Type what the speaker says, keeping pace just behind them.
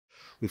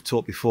we've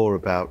talked before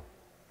about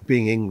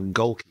being England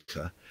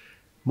goalkeeper.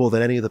 More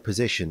than any other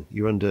position,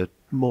 you're under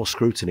more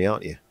scrutiny,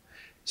 aren't you?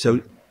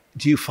 So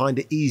do you find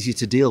it easier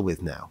to deal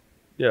with now?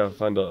 Yeah, I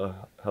find it a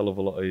hell of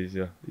a lot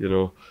easier.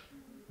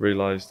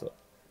 Realise that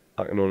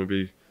I can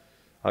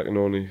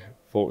only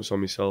focus on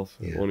myself,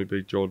 only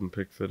be Jordan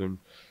Pickford and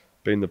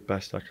being the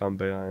best I can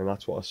be, and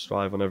that's what I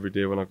strive on every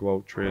day when I go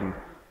out training.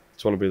 I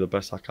just want to be the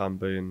best I can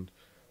be and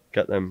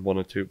get them 1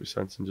 or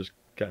 2% and just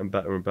getting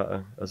better and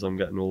better as I'm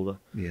getting older.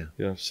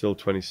 Yeah, still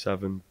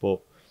 27, but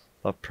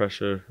that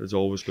pressure is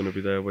always going to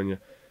be there when you're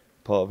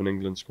part of an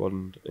England squad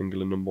and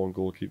England #1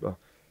 goalkeeper.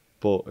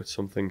 But it's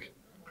something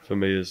for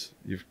me is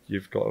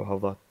you've got to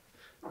have that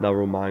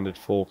narrow-minded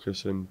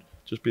focus and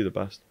just be the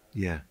best.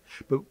 Yeah,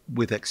 but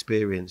with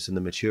experience and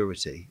the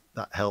maturity,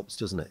 that helps,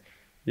 doesn't it?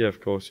 Yeah, of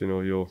course.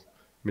 Your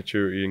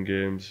maturity in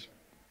games,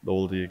 the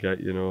older you get,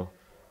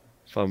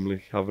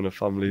 having a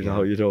family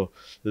now,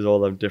 there's all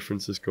them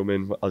differences come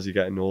in as you're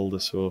getting older.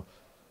 So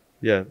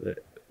yeah,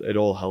 it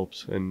all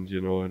helps, and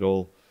it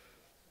all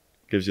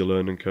gives you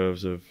learning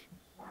curves of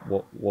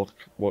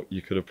what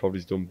you could have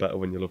probably done better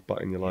when you look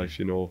back in your life,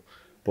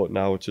 But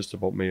now it's just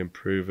about me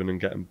improving and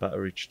getting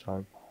better each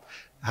time.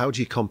 How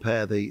do you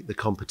compare the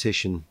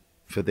competition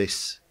for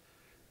this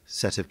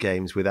set of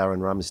games with Aaron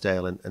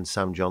Ramsdale and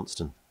Sam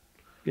Johnstone?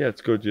 Yeah,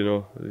 it's good,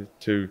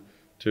 two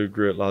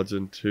great lads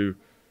and two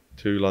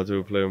lads who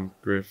are playing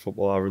great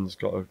football. Aaron's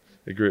got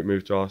a great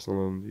move to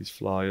Arsenal and he's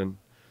flying,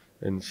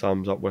 and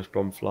Sam's at West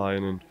Brom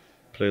flying and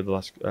played the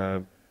last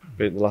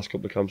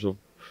couple of camps.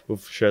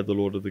 We've shared the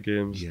load of the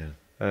games. Yeah.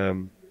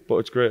 But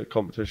it's great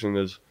competition.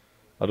 There's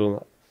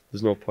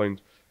no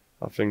point.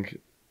 I think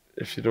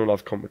if you don't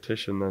have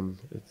competition, then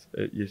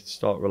you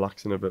start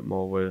relaxing a bit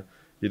more. Where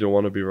you don't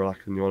want to be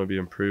relaxing, you want to be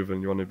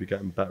improving, you want to be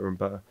getting better and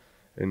better.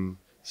 And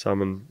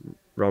Sam and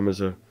Ram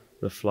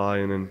they're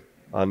flying, and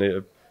I need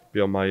to be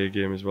on my A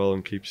game as well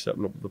and keep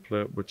stepping up to the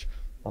plate, which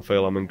I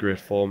feel I'm in great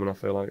form and I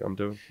feel like I'm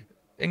doing.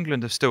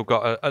 England have still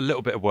got a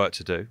little bit of work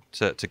to do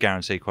to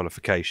guarantee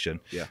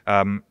qualification. Yeah.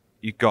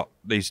 You've got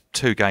these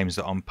 2 games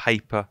that on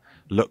paper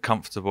look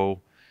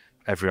comfortable.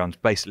 Everyone's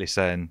basically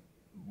saying,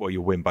 well,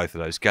 you'll win both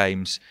of those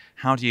games.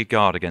 How do you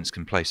guard against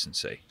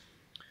complacency?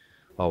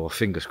 Oh, well,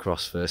 fingers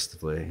crossed,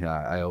 firstly.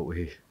 I hope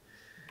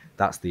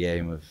that's the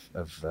aim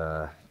of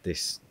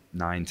this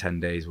 9-10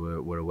 days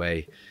we're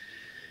away.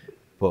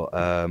 But,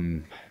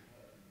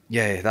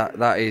 yeah,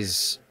 that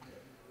is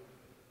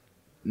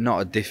not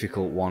a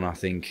difficult one, I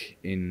think,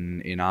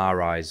 in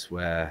our eyes,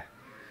 where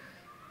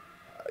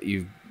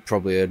you've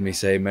probably heard me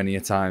say many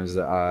a times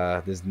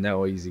that there's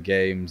no easy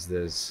games.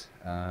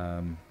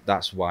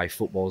 That's why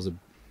football's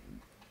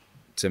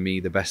to me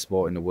the best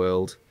sport in the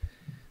world.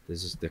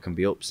 There can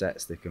be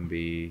upsets, there can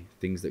be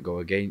things that go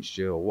against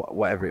you, or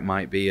whatever it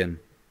might be. And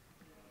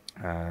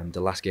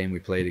the last game we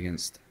played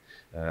against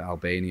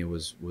Albania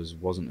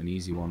wasn't an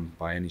easy one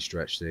by any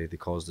stretch. They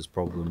caused us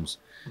problems,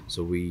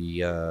 so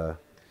we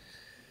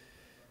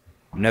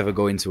never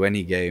go into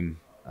any game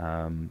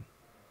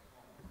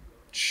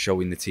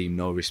showing the team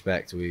no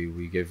respect.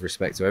 We give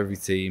respect to every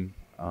team,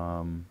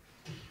 and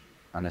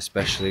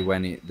especially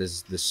when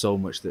there's so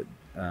much that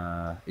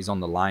is on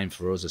the line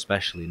for us,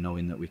 especially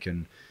knowing that we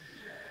can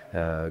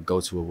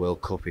go to a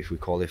World Cup if we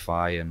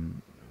qualify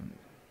and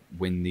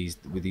win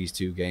with these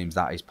 2 games.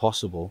 That is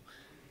possible,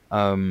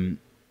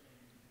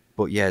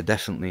 but yeah,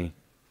 definitely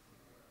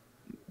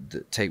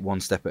take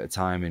one step at a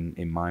time.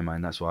 In my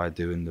mind, that's what I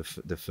do. And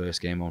the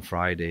first game on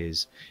Friday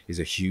is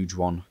a huge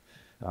one.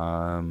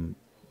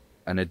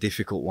 And a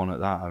difficult one at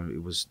that.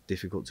 It was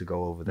difficult to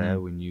go over there.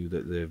 We knew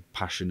that the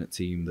passionate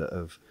team that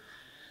have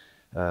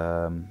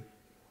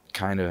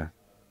kind of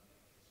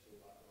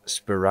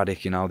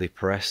sporadic in how they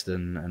pressed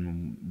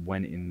and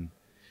went in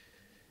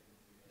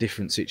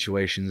different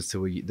situations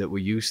that we're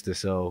used to.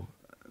 So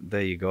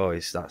there you go.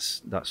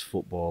 That's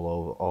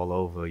football all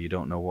over. You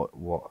don't know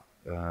what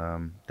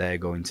they're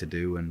going to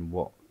do and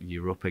what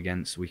you're up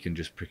against. We can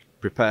just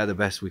prepare the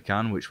best we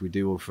can, which we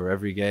do for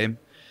every game,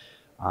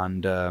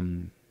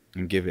 and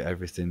give it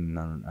everything,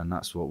 and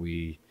that's what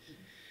we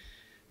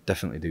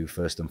definitely do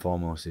first and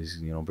foremost,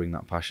 is bring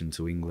that passion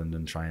to England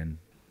and try and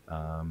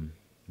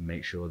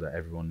make sure that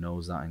everyone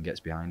knows that and gets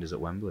behind us at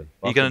Wembley.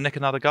 Are you going to nick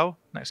another goal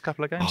next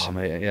couple of games? Oh,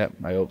 mate, yeah,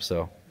 I hope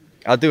so.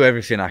 I'll do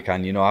everything I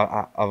can.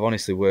 I've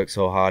honestly worked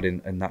so hard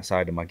in that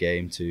side of my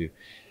game to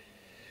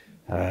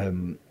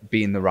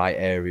be in the right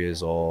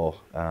areas, or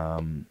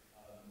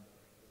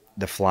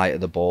the flight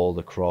of the ball,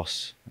 the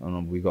cross.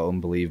 We've got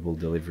unbelievable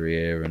delivery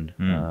here,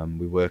 and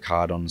we work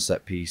hard on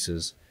set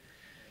pieces.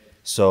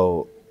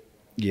 So,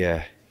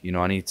 yeah,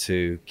 I need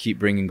to keep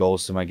bringing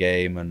goals to my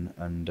game,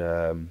 and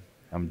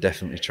I'm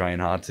definitely trying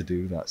hard to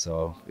do that.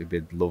 So it'd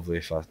be lovely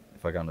if I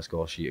got on the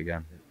score sheet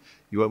again.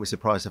 You won't be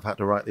surprised I've had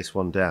to write this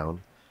one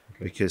down,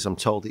 because I'm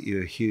told that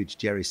you're a huge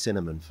Gerry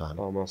Cinnamon fan.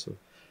 Oh, massive.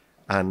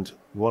 And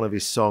one of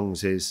his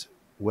songs is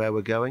Where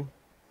We're Going.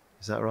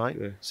 Is that right?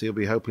 Yeah. So you'll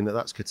be hoping that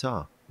that's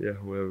Qatar. Yeah,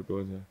 where we're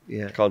going.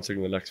 Yeah. I can't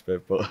sing the next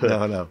bit, but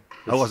No.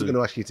 I wasn't going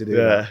to ask you to do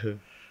that.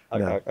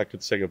 I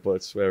could sing it, but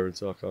it's swearing,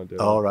 so I can't do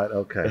it. All right.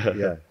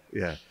 Okay.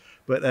 Yeah.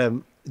 But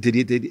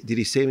did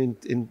you see him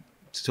in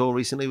tour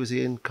recently? Was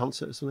he in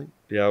concert or something?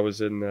 Yeah, I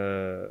was in.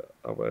 I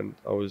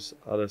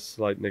had a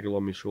slight niggle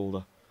on my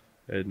shoulder,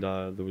 and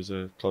there was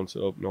a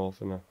concert up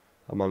north, and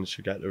I managed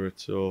to get to it.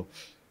 So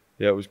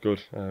yeah, it was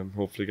good.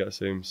 Hopefully get to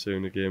see him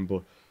soon again,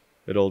 but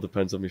it all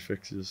depends on my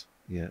fixes.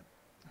 Yeah.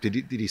 Did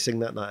he sing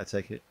that night? I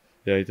take it.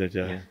 Yeah, he did.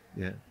 Yeah.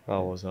 Yeah.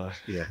 How was I?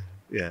 Yeah.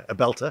 Yeah. A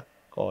belter.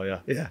 Oh yeah.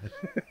 Yeah.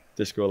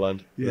 Disco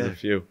Land. Yeah. There's a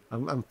few.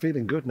 I'm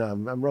feeling good now.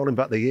 I'm rolling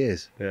back the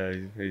years. Yeah,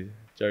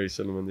 Gerry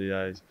Cinnamon.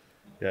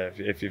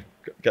 If you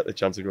get the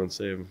chance to go and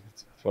see him,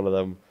 it's one of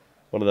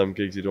them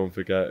gigs you don't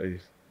forget. He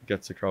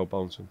gets the crowd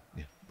bouncing.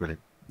 Yeah.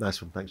 Brilliant.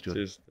 Nice one. Thanks,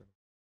 Jordan. Cheers.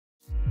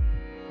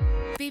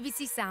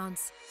 BBC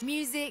Sounds.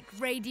 Music,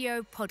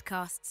 radio,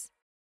 podcasts.